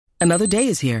Another day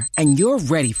is here, and you're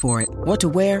ready for it. What to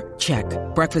wear? Check.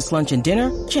 Breakfast, lunch, and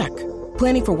dinner? Check.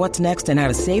 Planning for what's next and how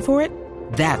to save for it?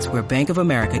 That's where Bank of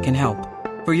America can help.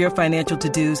 For your financial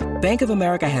to-dos, Bank of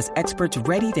America has experts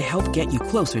ready to help get you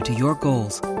closer to your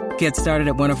goals. Get started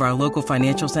at one of our local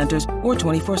financial centers or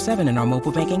 24/7 in our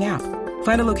mobile banking app.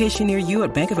 Find a location near you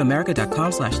at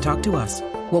bankofamerica.com/talktous.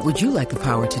 What would you like the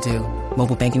power to do?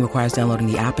 Mobile banking requires downloading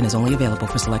the app and is only available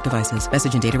for select devices.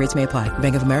 Message and data rates may apply.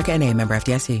 Bank of America NA, member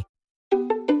FDIC.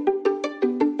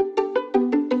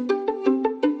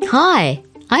 Hi,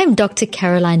 I'm Dr.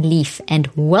 Caroline Leaf, and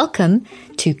welcome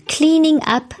to Cleaning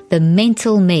Up the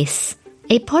Mental Mess,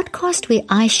 a podcast where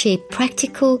I share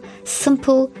practical,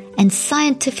 simple, and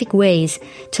scientific ways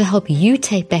to help you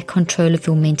take back control of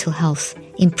your mental health,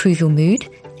 improve your mood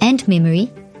and memory,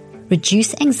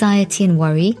 reduce anxiety and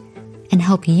worry, and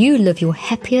help you live your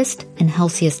happiest and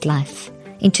healthiest life.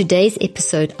 In today's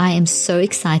episode, I am so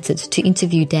excited to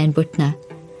interview Dan Buettner.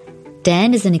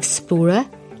 Dan is an explorer,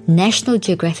 National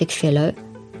Geographic Fellow,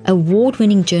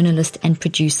 award-winning journalist and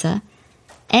producer,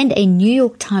 and a New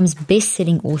York Times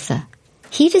best-selling author.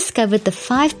 He discovered the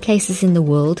 5 places in the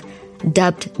world,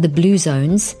 dubbed the Blue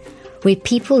Zones, where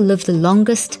people live the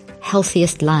longest,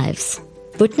 healthiest lives.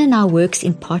 Buettner now works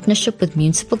in partnership with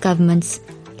municipal governments,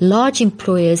 large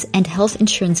employers, and health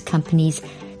insurance companies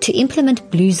to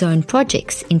implement Blue Zone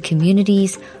projects in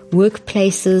communities,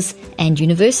 workplaces, and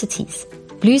universities.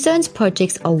 Blue Zones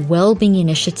projects are well-being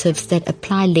initiatives that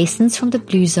apply lessons from the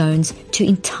Blue Zones to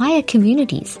entire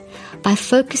communities by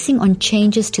focusing on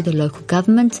changes to the local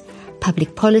government,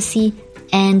 public policy,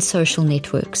 and social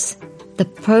networks. The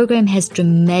program has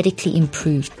dramatically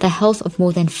improved the health of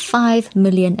more than 5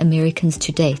 million Americans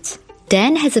to date.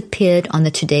 Dan has appeared on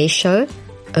The Today Show,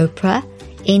 Oprah,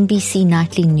 NBC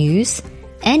Nightly News,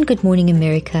 and Good Morning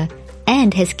America,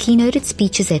 and has keynoted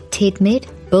speeches at TEDMed,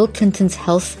 Bill Clinton's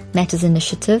Health Matters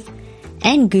Initiative,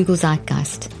 and Google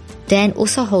Zeitgeist. Dan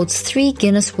also holds 3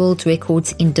 Guinness World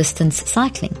Records in distance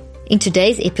cycling. In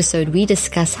today's episode, we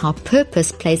discuss how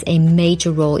purpose plays a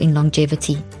major role in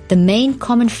longevity, the main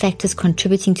common factors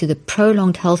contributing to the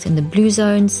prolonged health in the Blue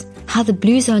Zones, how the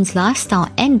Blue Zones lifestyle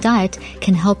and diet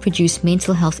can help reduce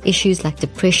mental health issues like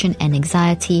depression and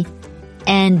anxiety,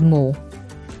 and more.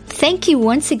 Thank you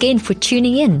once again for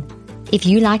tuning in. If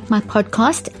you like my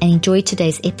podcast and enjoyed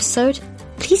today's episode,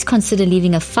 please consider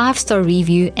leaving a 5-star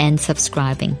review and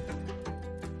subscribing.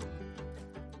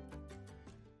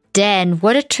 Dan,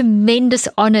 what a tremendous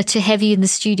honor to have you in the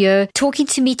studio talking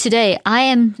to me today. I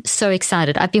am so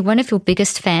excited. I've been one of your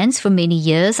biggest fans for many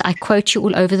years. I quote you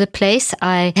all over the place.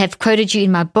 I have quoted you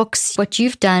in my books. What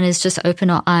you've done is just open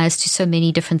our eyes to so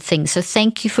many different things. So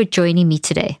thank you for joining me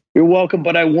today. You're welcome,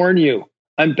 but I warn you,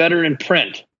 I'm better in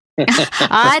print.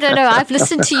 I don't know. I've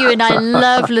listened to you and I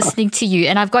love listening to you.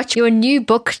 And I've got your new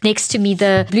book next to me,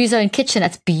 The Blue Zone Kitchen.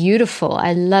 That's beautiful.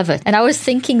 I love it. And I was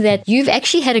thinking that you've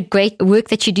actually had a great work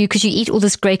that you do because you eat all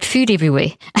this great food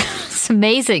everywhere. It's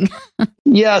amazing.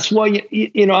 Yes. Well,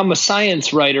 you know, I'm a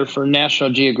science writer for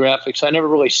National Geographic, so I never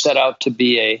really set out to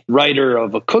be a writer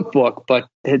of a cookbook, but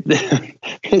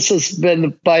this has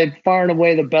been by far and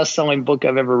away the best-selling book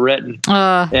I've ever written.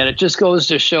 And it just goes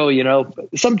to show, you know,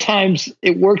 sometimes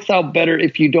it works out better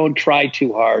if you don't try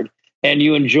too hard and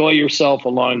you enjoy yourself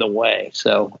along the way.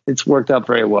 So it's worked out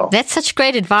very well. That's such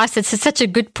great advice. It's such a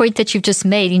good point that you've just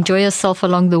made. Enjoy yourself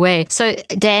along the way. So,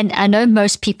 Dan, I know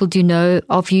most people do know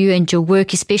of you and your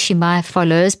work, especially my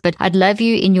followers, but I'd love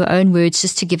you in your own words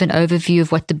just to give an overview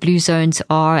of what the Blue Zones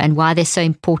are and why they're so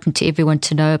important to everyone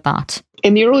to know about.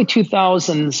 In the early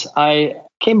 2000s, I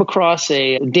came across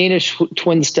a Danish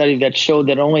twin study that showed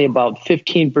that only about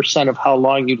 15% of how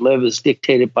long you live is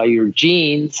dictated by your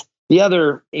genes. The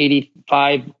other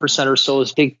 85% or so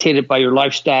is dictated by your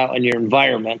lifestyle and your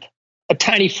environment. A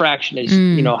tiny fraction is,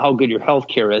 you know, how good your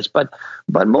healthcare is, but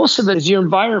most of it is your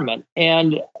environment.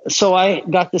 And so I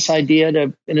got this idea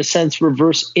to, in a sense,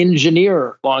 reverse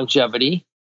engineer longevity.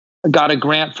 I got a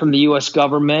grant from the U.S.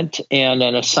 government and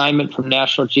an assignment from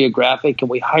National Geographic, and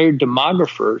we hired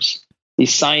demographers,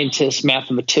 these scientists,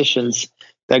 mathematicians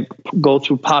that go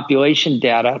through population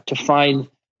data to find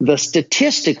the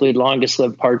statistically longest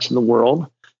lived parts in the world.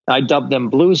 I dubbed them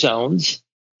Blue Zones,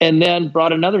 and then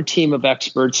brought another team of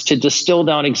experts to distill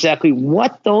down exactly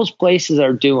what those places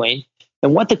are doing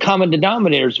and what the common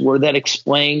denominators were that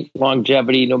explain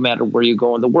longevity no matter where you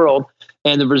go in the world.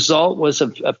 And the result was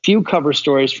a few cover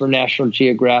stories for National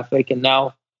Geographic and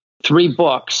now 3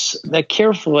 books that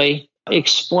carefully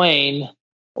explain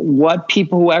what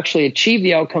people who actually achieve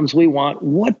the outcomes we want,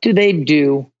 what do they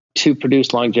do to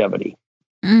produce longevity?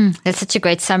 That's such a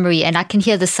great summary. And I can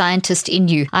hear the scientist in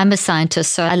you. I'm a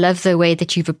scientist, so I love the way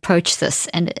that you've approached this.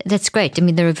 And that's great. I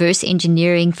mean, the reverse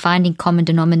engineering, finding common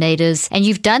denominators, and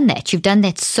you've done that. You've done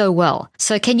that so well.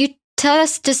 So can you tell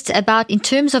us just about, in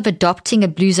terms of adopting a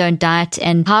Blue Zone diet,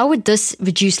 and how would this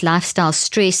reduce lifestyle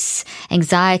stress,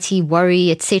 anxiety, worry,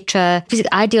 etc.? Because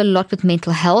I deal a lot with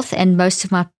mental health, and most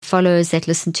of my followers that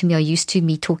listen to me are used to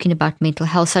me talking about mental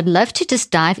health. So I'd love to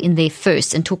just dive in there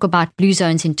first and talk about Blue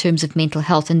Zones in terms of mental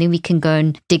health, and then we can go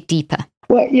and dig deeper.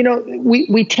 Well,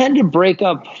 we tend to break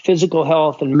up physical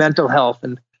health and mental health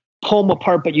and pull them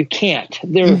apart, but you can't.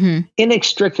 They're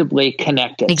inextricably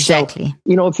connected. Exactly.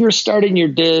 So, if you're starting your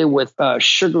day with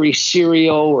sugary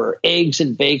cereal or eggs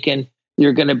and bacon,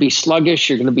 you're going to be sluggish.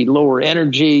 You're going to be lower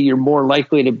energy. You're more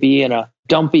likely to be in a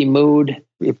dumpy mood.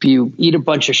 If you eat a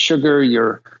bunch of sugar,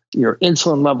 your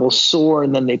insulin levels soar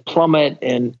and then they plummet,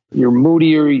 and you're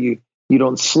moodier. You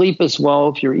don't sleep as well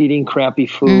if you're eating crappy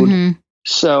food.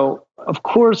 So, of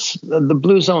course, the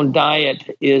Blue Zone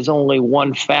diet is only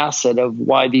one facet of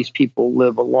why these people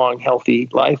live a long, healthy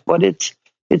life, but it's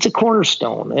a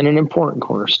cornerstone, and an important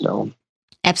cornerstone.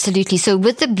 Absolutely. So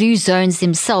with the Blue Zones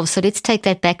themselves, so let's take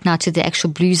that back now to the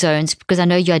actual Blue Zones, because I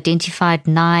know you identified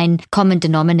 9 common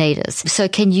denominators. So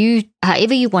can you,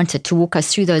 however you wanted, to walk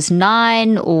us through those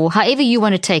 9, or however you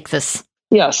want to take this?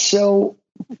 Yeah, so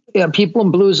people in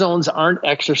Blue Zones aren't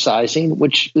exercising,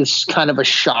 which is kind of a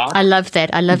shock. I love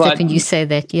that. I love that when you say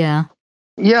that. Yeah.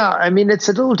 Yeah, I mean, it's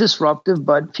a little disruptive,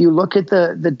 but if you look at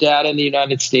the data in the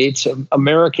United States,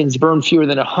 Americans burn fewer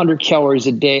than 100 calories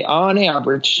a day on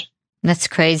average. That's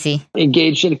crazy.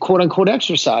 Engaged in quote unquote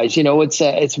exercise.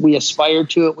 It's we aspire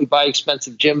to it. We buy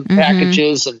expensive gym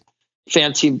packages and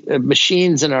fancy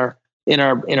machines in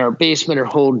our basement or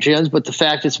whole gyms, but the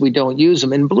fact is we don't use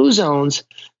them. In Blue Zones,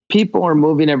 people are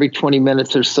moving every 20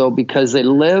 minutes or so because they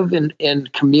live in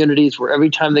communities where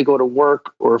every time they go to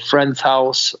work or a friend's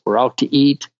house or out to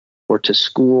eat or to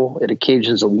school, it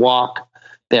occasions a walk.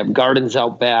 They have gardens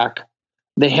out back.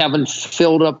 They haven't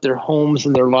filled up their homes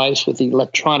and their lives with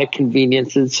electronic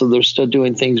conveniences, so they're still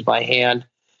doing things by hand.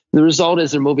 The result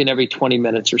is they're moving every 20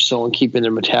 minutes or so and keeping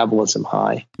their metabolism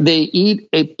high. They eat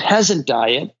a peasant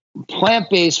diet,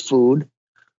 plant-based food,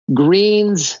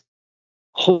 greens,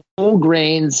 whole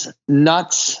grains,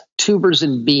 nuts, tubers,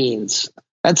 and beans.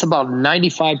 That's about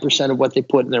 95% of what they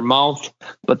put in their mouth,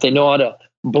 but they know how to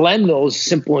blend those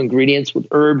simple ingredients with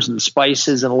herbs and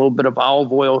spices and a little bit of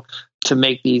olive oil to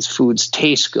make these foods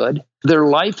taste good. Their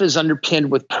life is underpinned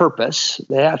with purpose.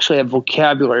 They actually have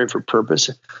vocabulary for purpose.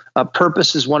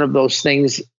 Purpose is one of those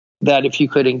things that if you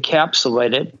could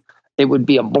encapsulate it, it would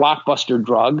be a blockbuster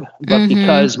drug. But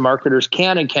because marketers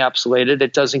can encapsulate it,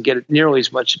 it doesn't get nearly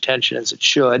as much attention as it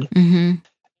should. And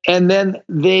then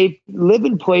they live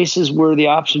in places where the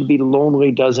option to be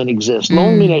lonely doesn't exist.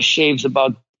 Loneliness shaves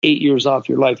about 8 years off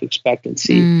your life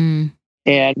expectancy.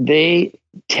 And they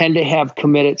tend to have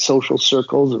committed social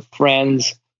circles of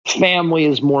friends. Family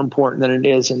is more important than it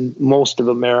is in most of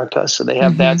America. So they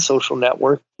have that social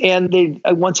network. And they,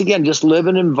 once again, just live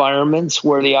in environments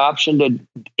where the option to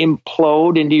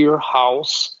implode into your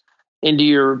house, into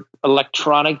your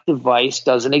electronic device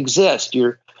doesn't exist.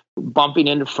 You're bumping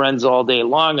into friends all day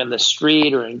long on the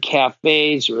street or in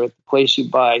cafes or at the place you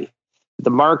buy the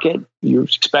market. You're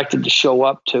expected to show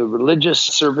up to religious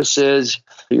services.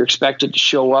 You're expected to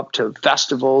show up to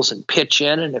festivals and pitch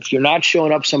in. And if you're not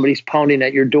showing up, somebody's pounding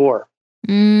at your door.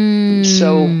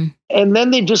 So, and then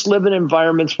they just live in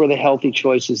environments where the healthy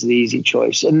choice is the easy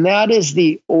choice. And that is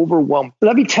the overwhelm.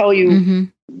 Let me tell you,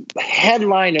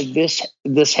 headline of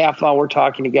this half hour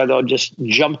talking together, I'll just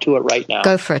jump to it right now.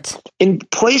 Go for it. In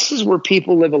places where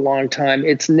people live a long time,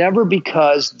 it's never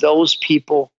because those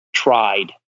people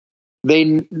tried.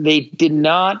 They did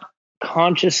not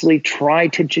consciously try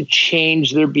to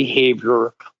change their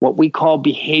behavior, what we call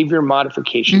behavior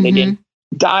modification. They didn't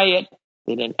diet,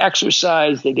 they didn't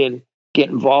exercise, they didn't get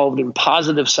involved in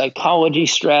positive psychology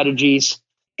strategies.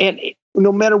 And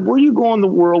no matter where you go in the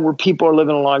world where people are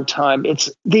living a long time,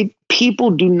 people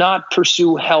do not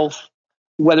pursue health,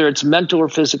 whether it's mental or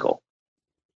physical.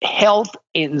 Health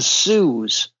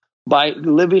ensues by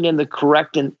living in the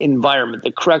correct environment,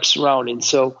 the correct surroundings.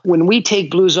 So when we take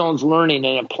Blue Zones learning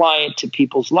and apply it to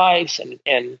people's lives,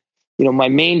 and my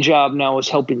main job now is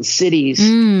helping cities.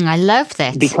 I love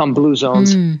that. Become Blue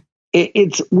Zones.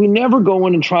 We never go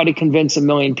in and try to convince 1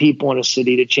 million people in a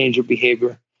city to change their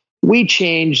behavior. We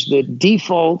change the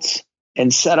defaults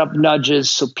and set up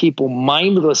nudges so people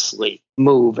mindlessly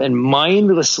move and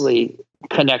mindlessly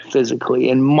connect physically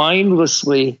and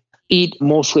mindlessly eat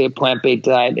mostly a plant-based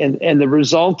diet. And the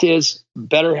result is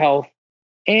better health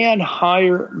and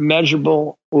higher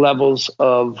measurable levels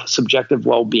of subjective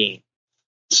well-being.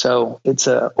 So it's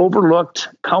a overlooked,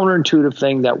 counterintuitive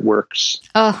thing that works.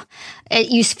 Oh,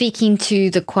 you speaking to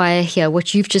the choir here.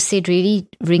 What you've just said really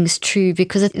rings true,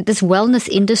 because this wellness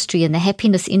industry and the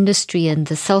happiness industry and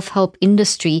the self-help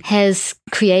industry has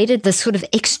created this sort of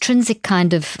extrinsic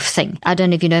kind of thing. I don't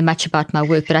know if you know much about my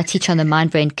work, but I teach on the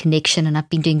mind-brain connection, and I've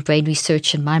been doing brain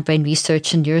research and mind-brain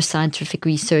research and neuroscientific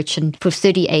research and for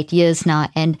 38 years now.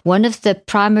 And one of the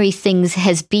primary things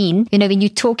has been, when you're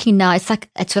talking now, it's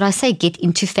what I say, get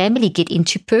into family, get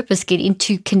into purpose, get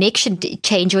into connection,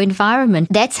 change your environment.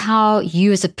 That's how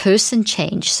you as a person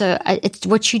change. So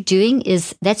what you're doing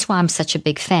that's why I'm such a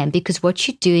big fan, because what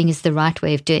you're doing is the right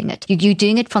way of doing it. You're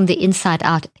doing it from the inside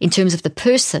out in terms of the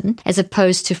person, as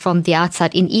opposed to from the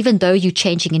outside in. Even though you're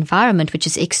changing environment, which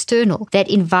is external, that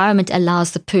environment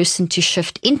allows the person to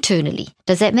shift internally.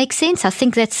 Does that make sense? I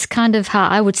think that's kind of how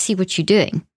I would see what you're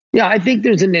doing. Yeah, I think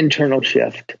there's an internal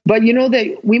shift. But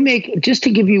that we make, just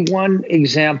to give you one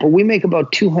example, we make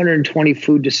about 220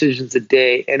 food decisions a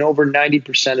day, and over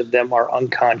 90% of them are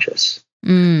unconscious.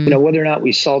 Whether or not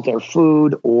we salt our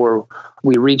food, or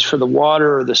we reach for the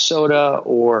water or the soda,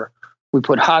 or we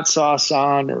put hot sauce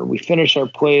on, or we finish our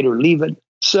plate or leave it.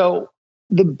 So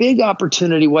the big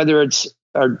opportunity, whether it's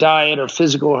our diet or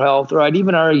physical health, or I'd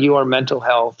even argue our mental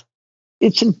health,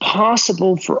 it's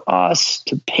impossible for us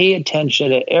to pay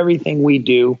attention to everything we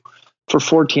do for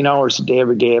 14 hours a day,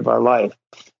 every day of our life.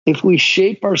 If we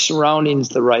shape our surroundings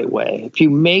the right way, if you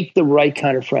make the right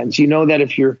kind of friends, that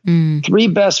if your three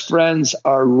best friends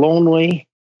are lonely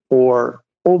or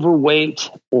overweight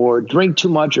or drink too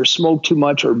much or smoke too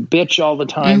much or bitch all the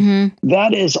time,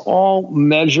 that is all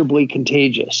measurably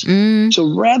contagious.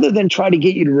 So rather than try to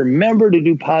get you to remember to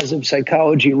do positive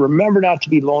psychology, remember not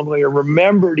to be lonely, or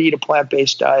remember to eat a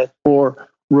plant-based diet, or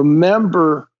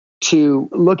remember to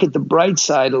look at the bright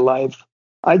side of life,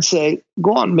 I'd say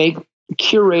go out and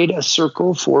curate a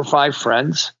circle of 4 or 5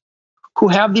 friends who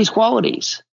have these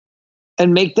qualities,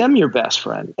 and make them your best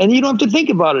friend. And you don't have to think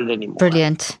about it anymore.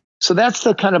 Brilliant. So that's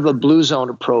the kind of a blue zone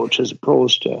approach, as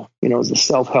opposed to, as a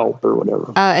self-help or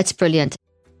whatever. It's brilliant.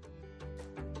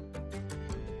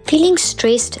 Feeling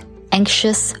stressed,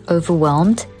 anxious,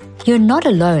 overwhelmed? You're not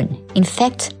alone. In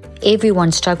fact,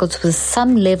 everyone struggles with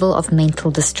some level of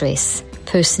mental distress.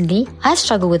 Personally, I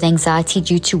struggle with anxiety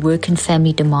due to work and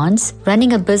family demands.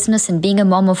 Running a business and being a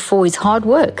mom of 4 is hard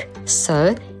work.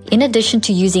 So, in addition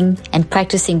to using and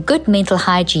practicing good mental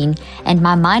hygiene and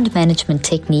my mind management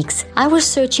techniques, I was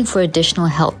searching for additional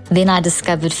help. Then I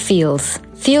discovered Feals.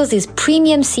 Feals is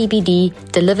premium CBD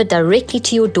delivered directly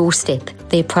to your doorstep.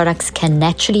 Their products can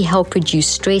naturally help reduce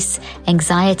stress,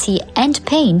 anxiety, and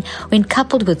pain when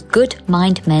coupled with good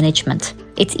mind management.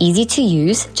 It's easy to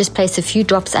use. Just place a few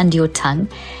drops under your tongue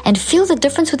and feel the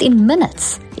difference within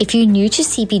minutes. If you're new to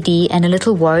CBD and a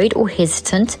little worried or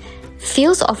hesitant,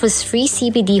 Feals offers free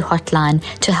CBD hotline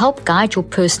to help guide your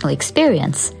personal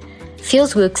experience.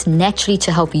 Feals works naturally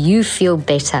to help you feel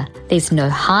better. There's no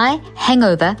high,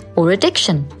 hangover, or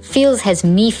addiction. Feals has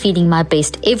me feeling my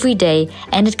best every day,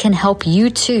 and it can help you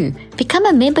too. Become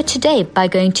a member today by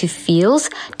going to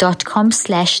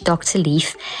feals.com/Dr.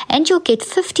 Leaf, and you'll get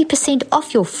 50%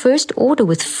 off your first order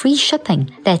with free shipping.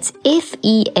 That's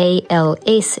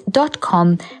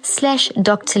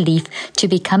feals.com/Dr. Leaf to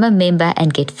become a member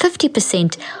and get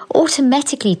 50%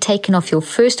 automatically taken off your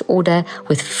first order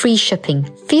with free shipping.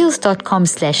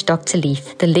 Feals.com/Dr.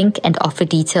 Leaf. The link and offer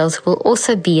details will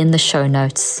also be in the show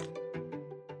notes.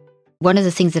 One of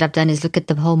the things that I've done is look at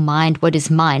the whole mind. What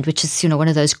is mind? Which is, one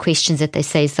of those questions that they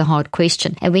say is the hard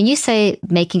question. And when you say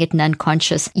making it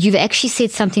non-conscious, you've actually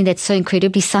said something that's so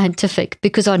incredibly scientific,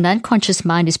 because our non-conscious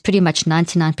mind is pretty much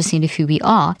 99% of who we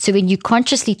are. So when you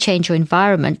consciously change your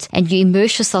environment and you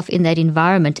immerse yourself in that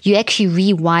environment, you actually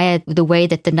rewire the way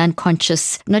that the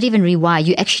non-conscious, not even rewire,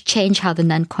 you actually change how the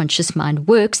non-conscious mind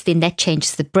works. Then that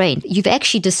changes the brain. You've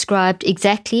actually described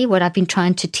exactly what I've been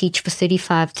trying to teach for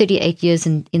 38 years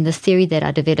in the theory that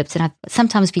I developed, and I've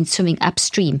sometimes been swimming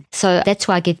upstream. So that's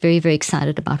why I get very, very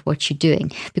excited about what you're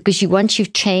doing, because once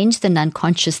you've changed the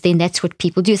non-conscious, then that's what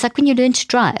people do. It's like when you learn to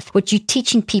drive. What you're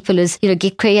teaching people is,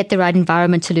 create the right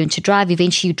environment to learn to drive.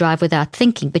 Eventually you drive without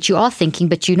thinking, but you are thinking,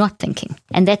 but you're not thinking.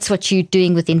 And that's what you're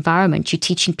doing with environment. You're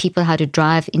teaching people how to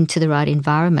drive into the right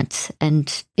environment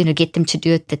and, get them to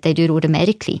do it, that they do it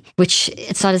automatically, which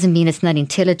it doesn't mean it's not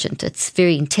intelligent. It's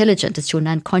very intelligent. It's your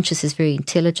non-conscious is very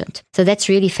intelligent. So that's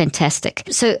really fantastic.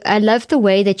 So I love the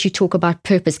way that you talk about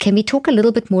purpose. Can we talk a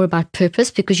little bit more about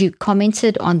purpose? Because you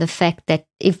commented on the fact that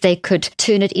if they could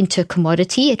turn it into a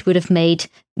commodity, it would have made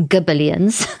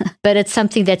gabillions. But it's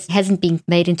something that hasn't been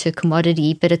made into a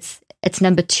commodity, but it's it's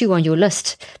number 2 on your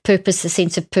list. Purpose, a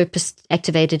sense of purpose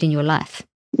activated in your life.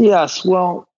 Yes.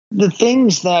 Well, the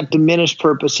things that diminish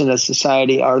purpose in a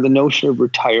society are the notion of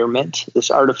retirement, this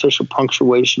artificial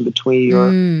punctuation between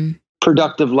your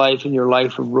productive life and your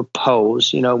life of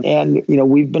repose, and,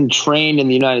 we've been trained in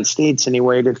the United States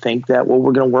anyway to think that, well,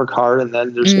 we're going to work hard and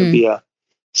then there's going to be a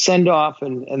send off.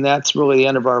 And that's really the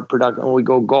end of our production. When we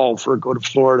go golf or go to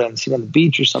Florida and sit on the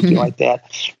beach or something like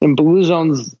that. In blue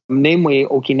zones, namely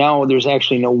Okinawa, there's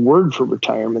actually no word for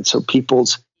retirement. So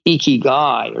people's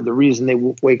ikigai, or the reason they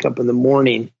wake up in the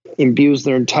morning, imbues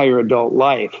their entire adult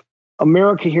life.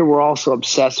 America here, we're also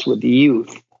obsessed with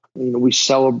youth. We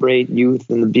celebrate youth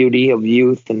and the beauty of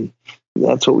youth, and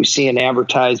that's what we see in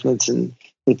advertisements, and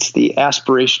it's the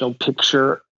aspirational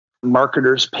picture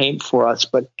marketers paint for us.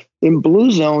 But in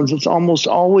blue zones, it's almost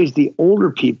always the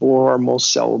older people who are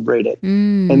most celebrated.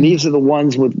 And these are the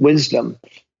ones with wisdom.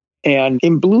 And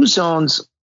in blue zones,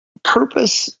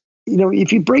 purpose,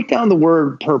 if you break down the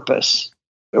word purpose,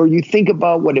 or you think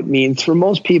about what it means, for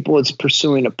most people, it's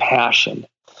pursuing a passion.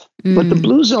 But the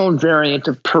blue zone variant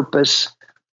of purpose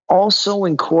also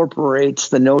incorporates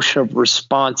the notion of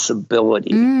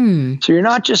responsibility. So you're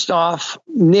not just off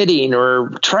knitting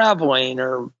or traveling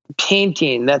or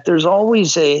painting, that there's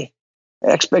always a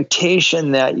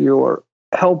expectation that you're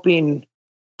helping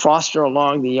foster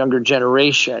along the younger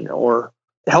generation, or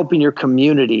helping your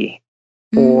community,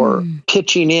 or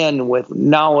pitching in with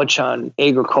knowledge on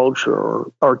agriculture,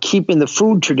 or keeping the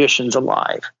food traditions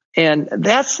alive. And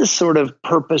that's the sort of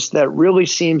purpose that really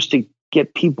seems to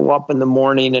get people up in the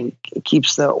morning and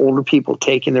keeps the older people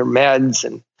taking their meds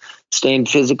and staying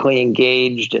physically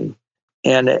engaged.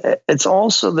 And it's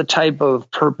also the type of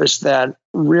purpose that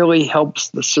really helps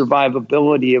the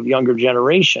survivability of younger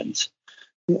generations.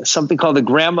 Something called the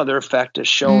grandmother effect has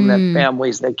shown that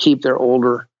families that keep their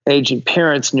older aging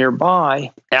parents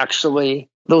nearby, actually,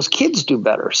 those kids do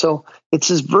better. So it's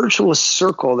this virtuous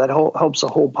circle that helps the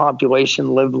whole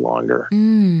population live longer.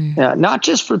 Not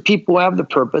just for people who have the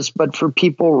purpose, but for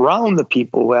people around the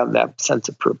people who have that sense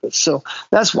of purpose. So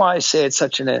that's why I say it's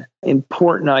such an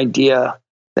important idea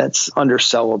that's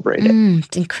under-celebrated.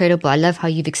 It's incredible. I love how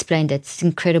you've explained that. It's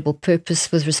incredible.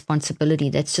 Purpose with responsibility.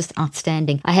 That's just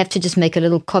outstanding. I have to just make a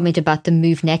little comment about the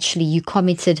move naturally. You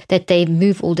commented that they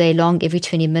move all day long, every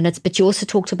 20 minutes, but you also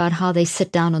talked about how they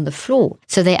sit down on the floor.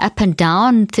 So they're up and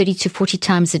down 30 to 40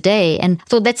 times a day. And I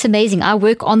thought, that's amazing. I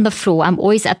work on the floor. I'm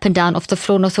always up and down off the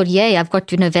floor. And I thought, yay, I've got,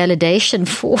 validation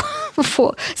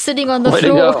for sitting on the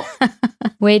floor.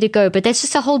 Way to go. But that's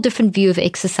just a whole different view of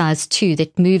exercise too,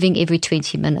 that moving every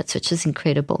 20 minutes, which is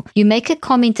incredible. You make a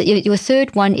comment that your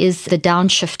third one is the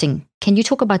downshifting. Can you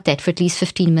talk about that for at least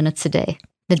 15 minutes a day?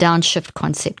 The downshift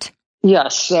concept.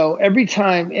 Yes. So every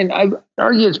time, and I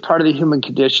argue it's part of the human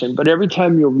condition, but every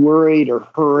time you're worried or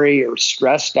hurried or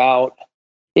stressed out,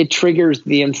 it triggers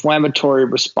the inflammatory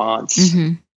response,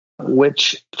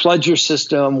 which floods your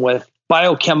system with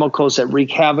biochemicals that wreak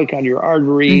havoc on your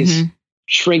arteries,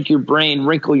 shrink your brain,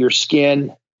 wrinkle your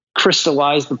skin,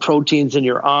 crystallize the proteins in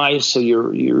your eyes, so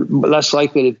you're less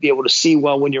likely to be able to see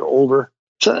well when you're older.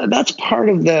 So that's part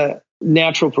of the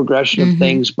natural progression of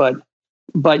things, but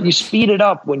you speed it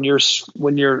up when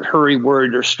you're hurried,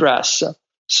 worried, or stressed.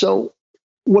 So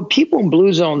what people in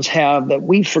blue zones have that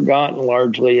we've forgotten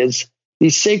largely is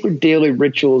these sacred daily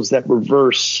rituals that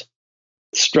reverse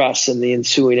stress and the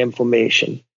ensuing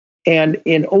inflammation. And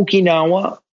in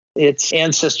Okinawa, it's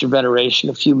ancestor veneration,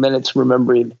 a few minutes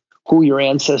remembering who your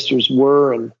ancestors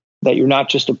were, and that you're not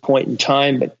just a point in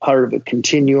time, but part of a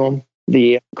continuum.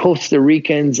 The Costa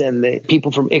Ricans and the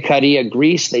people from Ikaria,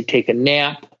 Greece, they take a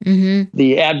nap.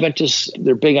 The Adventists,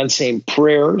 they're big on saying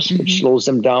prayers, which slows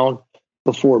them down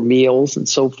before meals and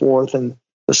so forth. And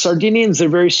the Sardinians, they're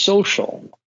very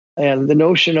social. And the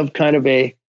notion of kind of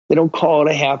they don't call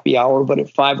it a happy hour, but at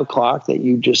 5 o'clock that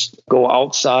you just go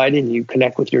outside and you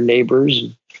connect with your neighbors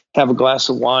and have a glass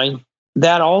of wine.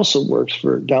 That also works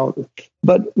for down.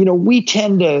 But, we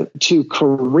tend to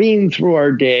careen through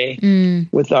our day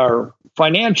with our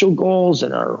financial goals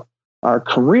and our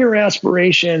career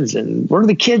aspirations, and where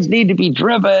the kids need to be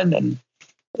driven.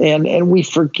 And we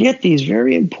forget these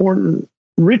very important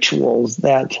rituals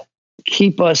that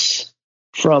keep us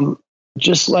from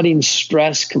just letting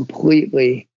stress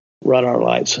completely run our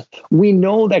lives. We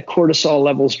know that cortisol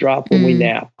levels drop when we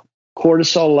nap.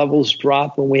 Cortisol levels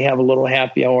drop when we have a little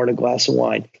happy hour and a glass of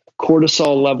wine.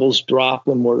 Cortisol levels drop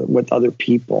when we're with other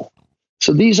people.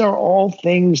 So these are all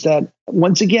things that,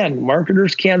 once again,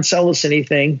 marketers can't sell us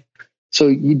anything, so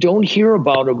you don't hear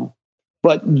about them.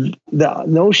 But the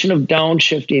notion of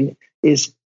downshifting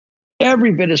is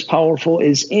every bit as powerful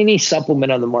as any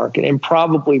supplement on the market, and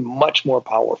probably much more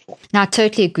powerful. Now, I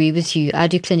totally agree with you. I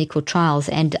do clinical trials,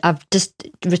 and I've just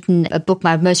written a book,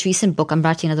 my most recent book. I'm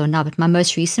writing another one now, but my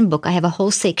most recent book, I have a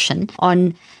whole section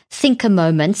on thinker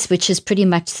moments, which is pretty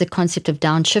much the concept of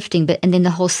downshifting, and then the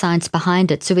whole science behind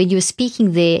it. So when you were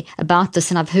speaking there about this,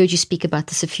 and I've heard you speak about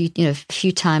this a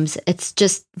few times, it's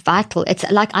just vital. It's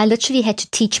like I literally had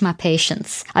to teach my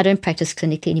patients. I don't practice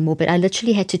clinically anymore, but I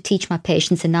literally had to teach my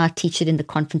patients, and now I teach it in the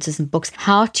conferences and books,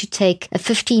 how to take a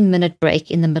 15-minute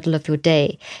break in the middle of your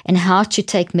day, and how to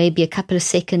take maybe a couple of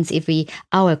seconds every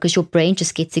hour, because your brain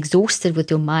just gets exhausted with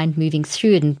your mind moving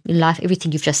through it and life,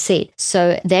 everything you've just said.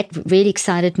 So that really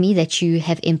excited me that you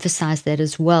have emphasized that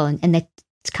as well, and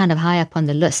that's kind of high up on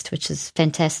the list, which is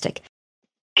fantastic.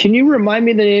 Can you remind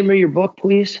me the name of your book,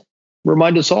 please?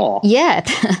 Remind us all. Yeah,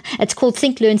 it's called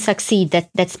Think, Learn, Succeed.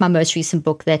 That's my most recent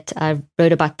book that I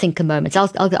wrote about thinker moments.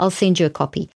 I'll send you a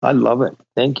copy. I love it.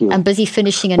 Thank you. I'm busy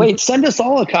finishing. Wait, send us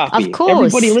all a copy. Of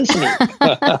course. Everybody listening.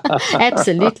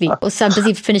 Absolutely. Also, I'm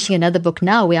busy finishing another book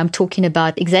now where I'm talking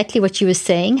about exactly what you were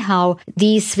saying, how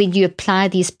when you apply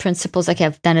these principles, okay,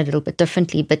 I've done it a little bit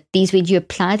differently, but when you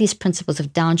apply these principles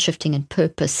of downshifting and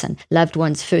purpose and loved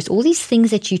ones first, all these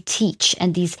things that you teach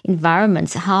and these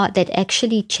environments, how that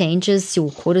actually changes your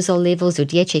cortisol levels, your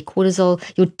DHA cortisol,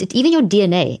 even your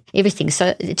DNA, everything.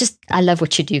 So I love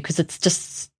what you do because it's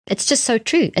just so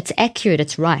true. It's accurate.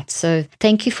 It's right. So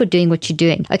thank you for doing what you're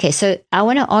doing. Okay. So I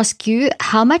want to ask you,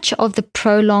 how much of the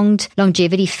prolonged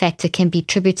longevity factor can be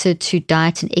attributed to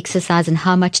diet and exercise, and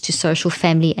how much to social,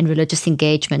 family, and religious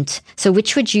engagement? So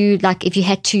which would you like, if you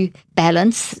had to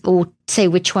balance, or say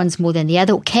which one's more than the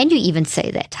other? Or can you even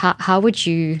say that? How would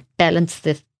you balance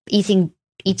the eating,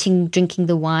 drinking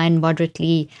the wine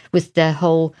moderately with the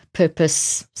whole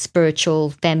purpose,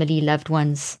 spiritual, family, loved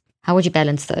ones? How would you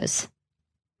balance those?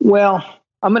 Well,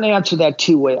 I'm going to answer that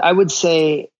two ways. I would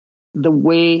say the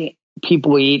way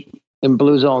people eat in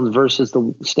blue zones versus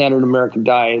the standard American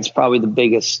diet is probably the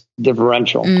biggest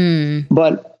differential.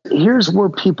 But here's where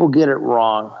people get it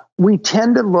wrong. We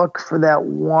tend to look for that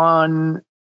one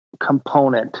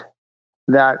component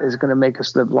that is going to make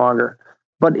us live longer.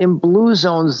 But in blue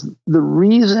zones, the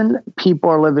reason people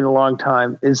are living a long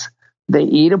time is they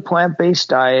eat a plant-based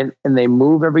diet and they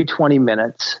move every 20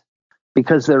 minutes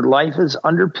because their life is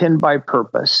underpinned by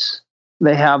purpose.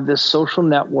 They have this social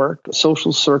network,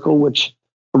 social circle, which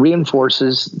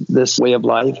reinforces this way of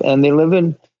life. And they live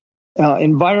in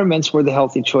environments where the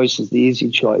healthy choice is the easy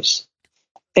choice.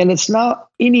 And it's not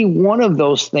any one of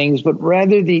those things, but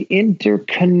rather the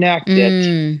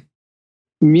interconnected,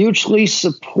 mutually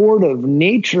supportive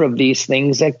nature of these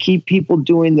things that keep people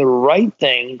doing the right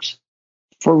things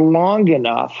for long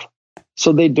enough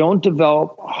so they don't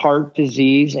develop heart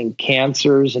disease and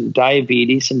cancers and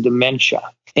diabetes and dementia.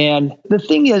 And the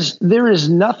thing is, there is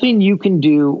nothing you can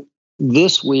do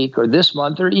this week or this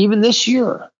month or even this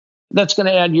year that's going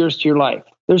to add years to your life.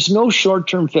 There's no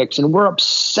short-term fix, and we're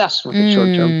obsessed with the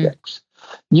short-term fix.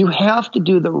 You have to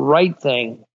do the right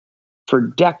thing for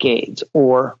decades,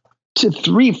 or to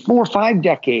 3, 4, 5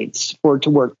 decades for it to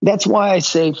work. That's why I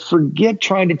say forget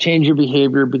trying to change your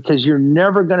behavior, because you're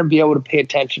never going to be able to pay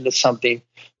attention to something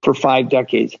for 5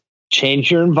 decades.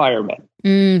 Change your environment.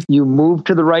 You move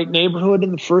to the right neighborhood in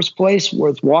the first place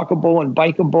where it's walkable and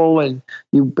bikeable, and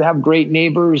you have great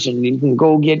neighbors, and you can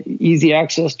go get easy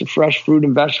access to fresh fruit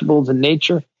and vegetables and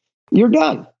nature. You're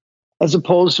done. As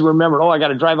opposed to remember, I got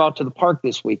to drive out to the park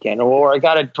this weekend, or I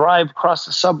got to drive across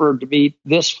the suburb to meet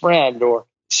this friend.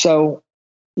 So,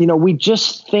 we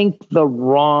just think the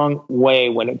wrong way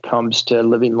when it comes to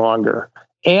living longer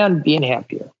and being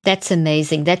happier. That's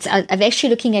amazing. I'm actually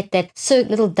looking at that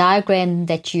little diagram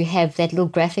that you have, that little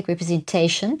graphic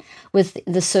representation with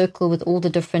the circle with all the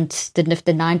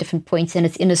 9 different points, and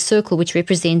it's in a circle which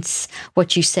represents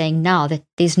what you're saying now, that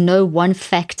there's no one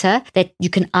factor that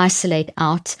you can isolate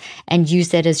out and use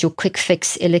that as your quick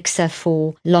fix elixir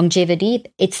for longevity.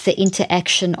 It's the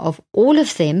interaction of all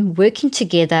of them working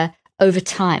together over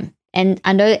time. And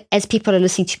I know as people are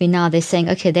listening to me now, they're saying,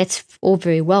 okay, that's all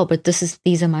very well, but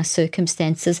these are my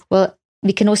circumstances. Well,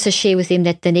 we can also share with them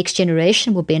that the next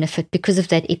generation will benefit because of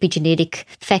that epigenetic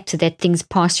factor that things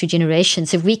pass through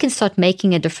generations. If we can start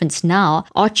making a difference now,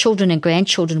 our children and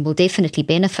grandchildren will definitely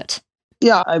benefit.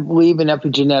 Yeah, I believe in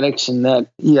epigenetics, and that,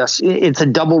 yes, it's a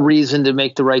double reason to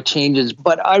make the right changes.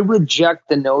 But I reject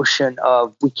the notion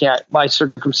of my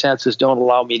circumstances don't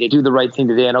allow me to do the right thing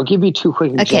today. And I'll give you 2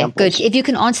 quick examples. Okay, good. If you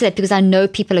can answer that, because I know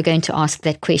people are going to ask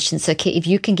that question. So if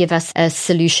you can give us a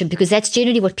solution, because that's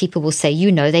generally what people will say.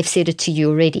 They've said it to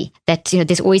you already, that,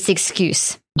 there's always the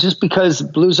excuse. just because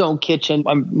Blue Zone Kitchen,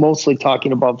 I'm mostly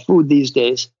talking about food these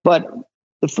days, but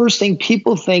the first thing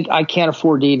people think, I can't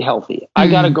afford to eat healthy. I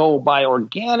got to go buy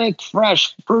organic,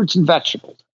 fresh fruits and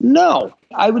vegetables. No,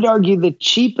 I would argue the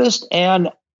cheapest and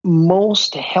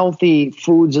most healthy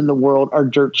foods in the world are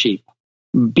dirt cheap.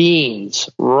 Beans,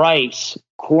 rice,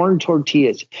 corn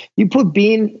tortillas. You put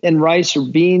bean and rice or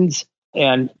beans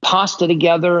and pasta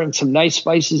together and some nice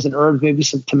spices and herbs, maybe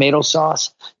some tomato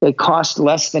sauce. It costs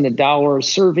less than $1 a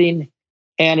serving,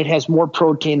 and it has more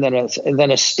protein than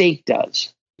a steak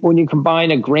does. When you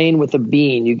combine a grain with a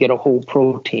bean, you get a whole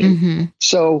protein.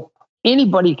 So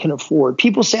anybody can afford.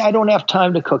 People say, I don't have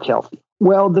time to cook healthy.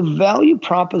 Well, the value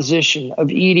proposition of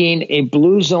eating a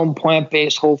Blue Zone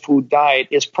plant-based whole food diet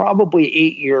is probably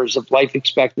 8 years of life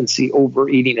expectancy over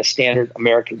eating a standard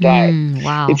American diet.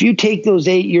 Wow. If you take those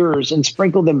 8 years and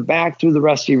sprinkle them back through the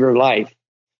rest of your life,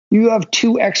 you have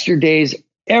 2 extra days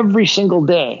every single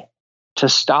day to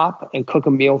stop and cook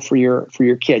a meal for your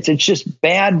kids. It's just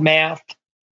bad math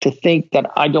to think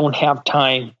that I don't have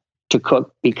time to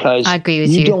cook because I agree with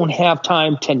you. You don't have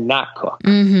time to not cook.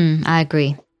 I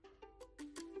agree.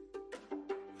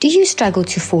 Do you struggle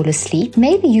to fall asleep?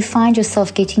 Maybe you find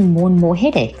yourself getting more and more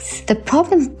headaches. The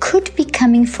problem could be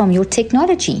coming from your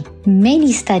technology.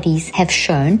 Many studies have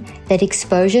shown that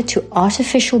exposure to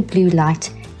artificial blue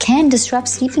light can disrupt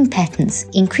sleeping patterns,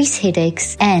 increase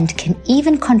headaches, and can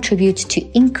even contribute to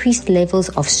increased levels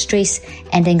of stress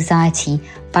and anxiety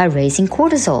by raising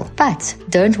cortisol. But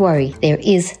don't worry, there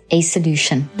is a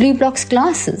solution. BlueBlox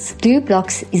glasses.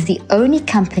 BlueBlox is the only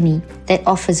company that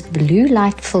offers blue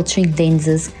light filtering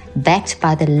lenses backed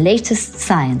by the latest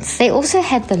science. They also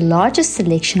have the largest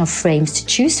selection of frames to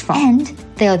choose from, and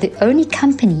they are the only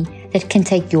company that can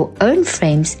take your own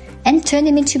frames and turn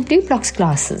them into BlueBlox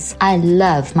glasses. I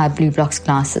love my BlueBlox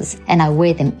glasses and I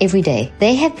wear them every day.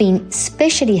 They have been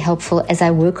especially helpful as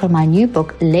I work on my new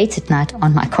book late at night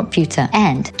on my computer.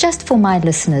 And just for my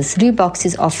listeners, BlueBlox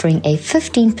is offering a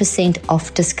 15%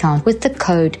 off discount with the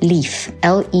code LEAF,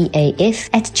 L-E-A-F,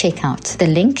 at checkout. The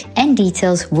link and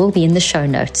details will be in the show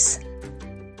notes.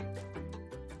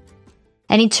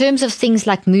 And in terms of things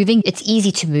like moving, it's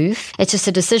easy to move. It's just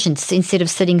a decision. Instead of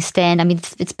sitting, stand. I mean,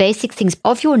 it's basic things.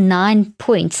 Of your 9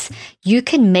 points, you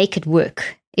can make it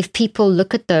work. If people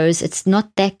look at those, it's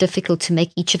not that difficult to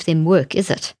make each of them work, is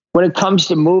it? When it comes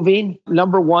to moving,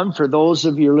 number one, for those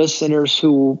of your listeners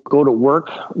who go to work,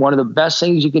 one of the best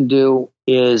things you can do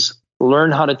is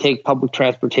learn how to take public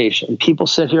transportation. People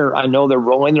sit here, I know they're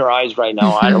rolling their eyes right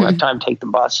now. I don't have time to take the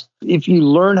bus. If you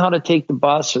learn how to take the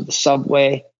bus or the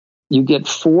subway, you get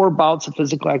 4 bouts of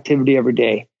physical activity every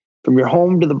day, from your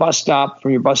home to the bus stop,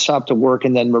 from your bus stop to work,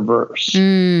 and then reverse.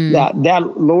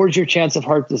 That lowers your chance of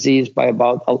heart disease by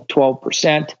about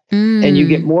 12%, and you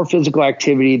get more physical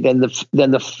activity than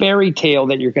the fairy tale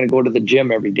that you're going to go to the gym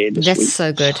every day this week. That's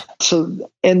so good. So,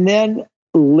 and then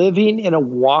living in a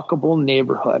walkable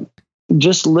neighborhood,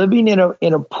 just living in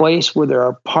a place where there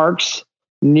are parks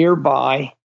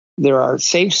nearby, there are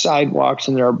safe sidewalks,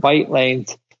 and there are bike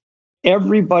lanes.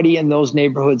 Everybody in those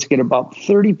neighborhoods get about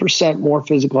 30% more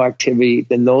physical activity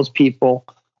than those people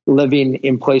living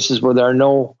in places where there are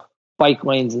no bike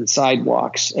lanes and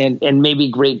sidewalks and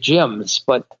maybe great gyms.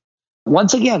 But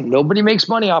once again, nobody makes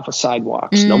money off of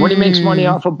sidewalks. Nobody makes money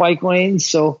off of bike lanes.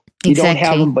 So you don't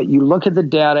have them, but you look at the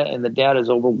data and the data is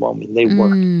overwhelming. They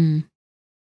work.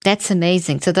 That's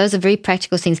amazing. So those are very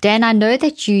practical things. Dan, I know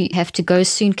that you have to go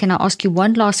soon. Can I ask you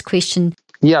one last question?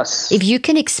 Yes. If you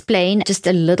can explain just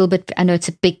a little bit, I know it's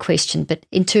a big question, but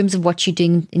in terms of what you're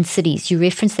doing in cities, you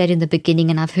referenced that in the beginning,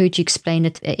 and I've heard you explain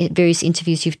it at various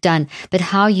interviews you've done, but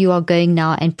how you are going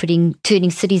now and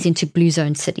turning cities into Blue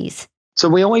Zone cities. So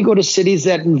we only go to cities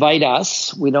that invite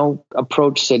us. We don't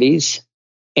approach cities.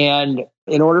 And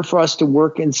in order for us to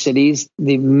work in cities,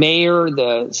 the mayor,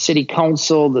 the city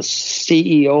council, the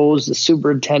CEOs, the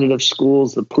superintendent of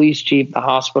schools, the police chief, the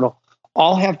hospital,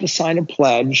 all have to sign a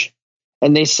pledge.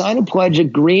 And they sign a pledge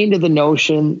agreeing to the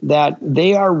notion that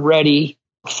they are ready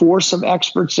for some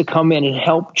experts to come in and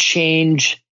help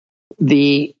change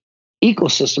the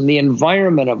ecosystem, the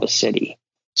environment of a city.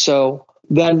 So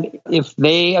then if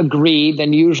they agree,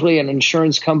 then usually an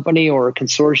insurance company or a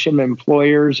consortium of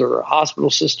employers or a hospital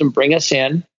system bring us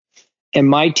in. And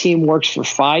my team works for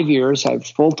 5 years. I have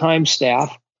full-time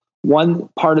staff. One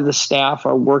part of the staff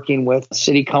are working with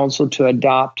city council to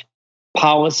adopt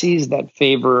policies that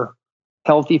favor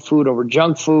healthy food over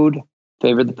junk food,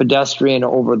 favor the pedestrian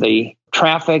over the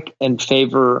traffic, and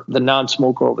favor the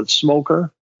non-smoker over the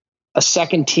smoker. A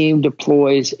second team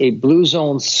deploys a Blue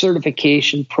Zone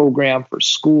certification program for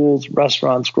schools,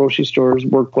 restaurants, grocery stores,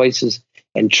 workplaces,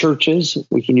 and churches.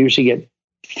 We can usually get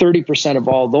 30% of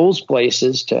all those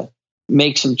places to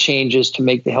make some changes to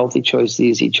make the healthy choice the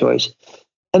easy choice.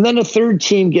 And then a third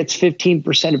team gets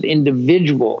 15% of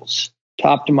individuals to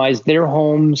optimize their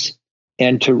homes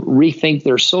and to rethink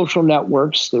their social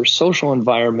networks, their social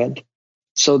environment,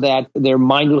 so that they're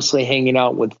mindlessly hanging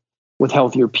out with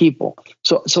healthier people.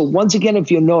 So once again,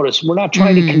 if you notice, we're not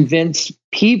trying to convince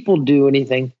people do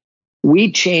anything.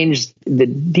 We change the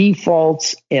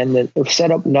defaults and the set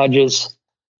up nudges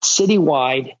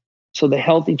citywide. So the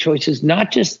healthy choice is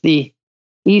not just the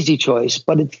easy choice,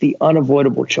 but it's the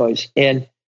unavoidable choice. And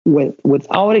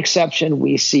without exception,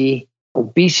 we see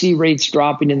obesity rates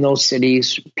dropping in those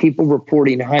cities, people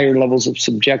reporting higher levels of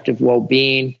subjective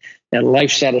well-being and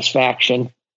life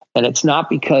satisfaction. And it's not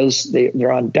because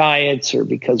they're on diets or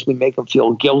because we make them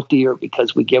feel guilty or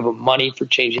because we give them money for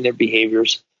changing their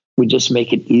behaviors. We just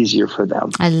make it easier for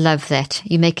them. I love that.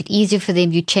 You make it easier for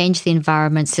them. You change the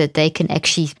environment so that they can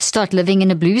actually start living in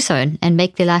a blue zone and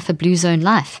make their life a blue zone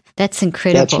life. That's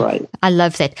incredible. That's right. I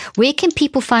love that. Where can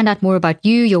people find out more about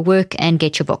you, your work, and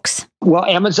get your books? Well,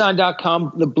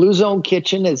 Amazon.com. The Blue Zone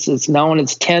Kitchen is now in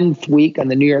its 10th week on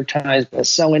the New York Times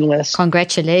best-selling list.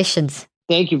 Congratulations.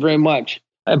 Thank you very much.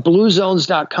 At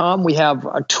bluezones.com, we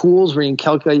have tools where you can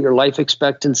calculate your life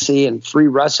expectancy and free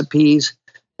recipes.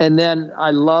 And then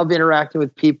I love interacting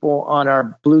with people on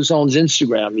our Blue Zones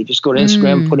Instagram. You just go to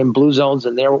Instagram, put in Blue Zones,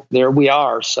 and there we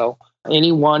are. So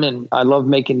anyone, and I love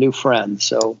making new friends.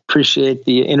 So appreciate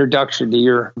the introduction to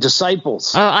your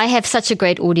disciples. Oh, I have such a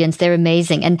great audience. They're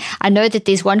amazing. And I know that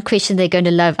there's one question they're going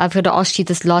to love. I've got to ask you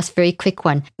this last very quick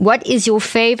one. What is your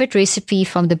favorite recipe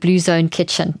from the Blue Zone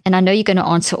Kitchen? And I know you're going to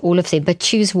answer all of them, but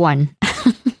choose one.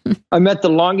 I met the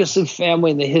longest lived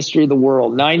family in the history of the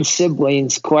world, 9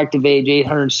 siblings, collective age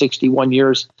 861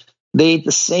 years. They ate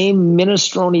the same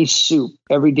minestrone soup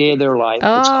every day of their life.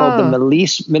 Oh. It's called the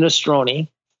Melisse Minestrone.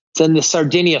 It's in the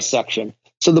Sardinia section.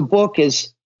 So the book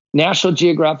is National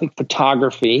Geographic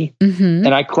Photography, and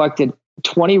I collected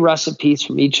 20 recipes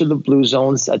from each of the Blue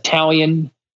Zones,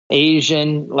 Italian,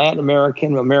 Asian, Latin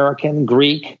American,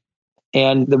 Greek.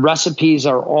 And the recipes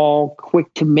are all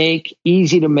quick to make,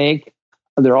 easy to make.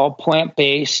 They're all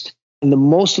plant-based. And the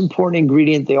most important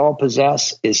ingredient they all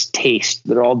possess is taste.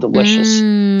 They're all delicious.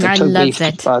 I love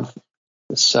that.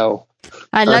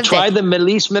 I love try the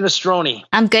Melisse Minestrone.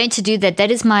 I'm going to do that.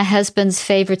 That is my husband's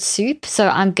favorite soup. So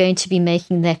I'm going to be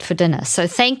making that for dinner. So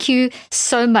thank you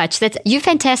so much. You're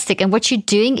fantastic. And what you're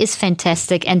doing is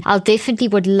fantastic. And I'll definitely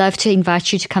would love to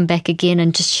invite you to come back again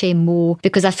and just share more,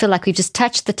 because I feel like we've just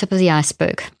touched the tip of the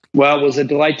iceberg. Well, it was a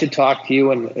delight to talk to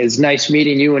you, and it's nice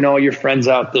meeting you and all your friends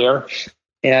out there.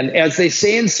 And as they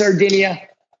say in Sardinia,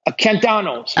 a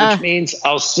Kentanos, which means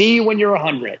I'll see you when you're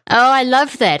 100. Oh, I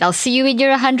love that. I'll see you when you're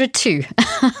 100 too.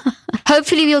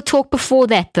 Hopefully we'll talk before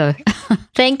that though.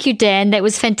 Thank you, Dan. That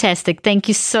was fantastic. Thank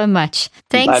you so much.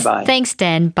 Thanks. Bye-bye. Thanks,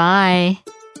 Dan. Bye.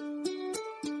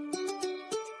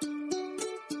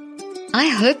 I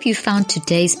hope you found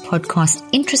today's podcast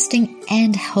interesting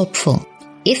and helpful.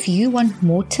 If you want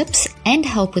more tips and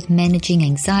help with managing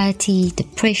anxiety,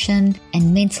 depression,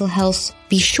 and mental health,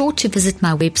 be sure to visit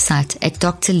my website at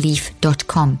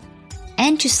drleaf.com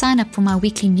and to sign up for my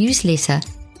weekly newsletter,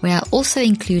 where I also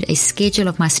include a schedule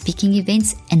of my speaking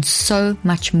events and so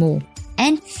much more.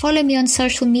 And follow me on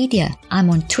social media. I'm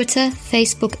on Twitter,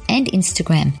 Facebook, and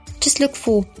Instagram. Just look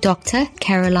for Dr.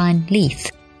 Caroline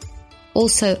Leaf.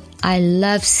 Also, I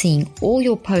love seeing all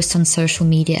your posts on social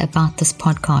media about this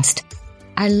podcast.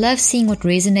 I love seeing what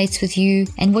resonates with you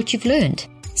and what you've learned.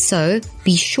 So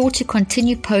be sure to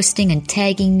continue posting and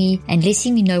tagging me and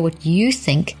letting me know what you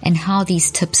think and how these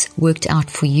tips worked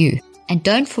out for you. And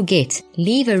don't forget,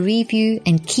 leave a review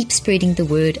and keep spreading the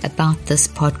word about this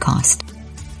podcast.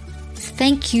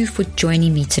 Thank you for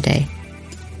joining me today.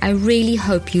 I really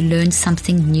hope you learned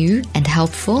something new and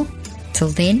helpful. Till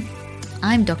then,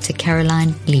 I'm Dr.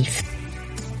 Caroline Leaf.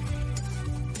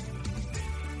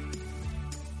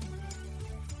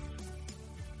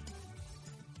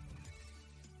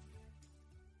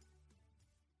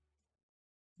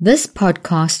 This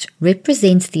podcast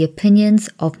represents the opinions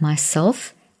of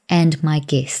myself and my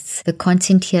guests. The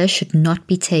content here should not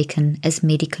be taken as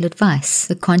medical advice.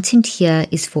 The content here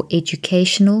is for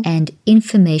educational and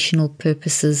informational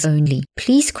purposes only.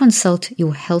 Please consult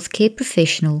your healthcare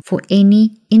professional for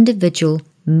any individual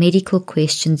medical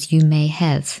questions you may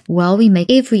have. While we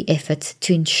make every effort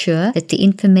to ensure that the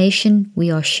information we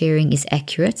are sharing is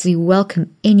accurate, we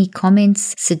welcome any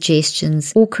comments,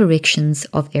 suggestions, or corrections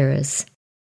of errors.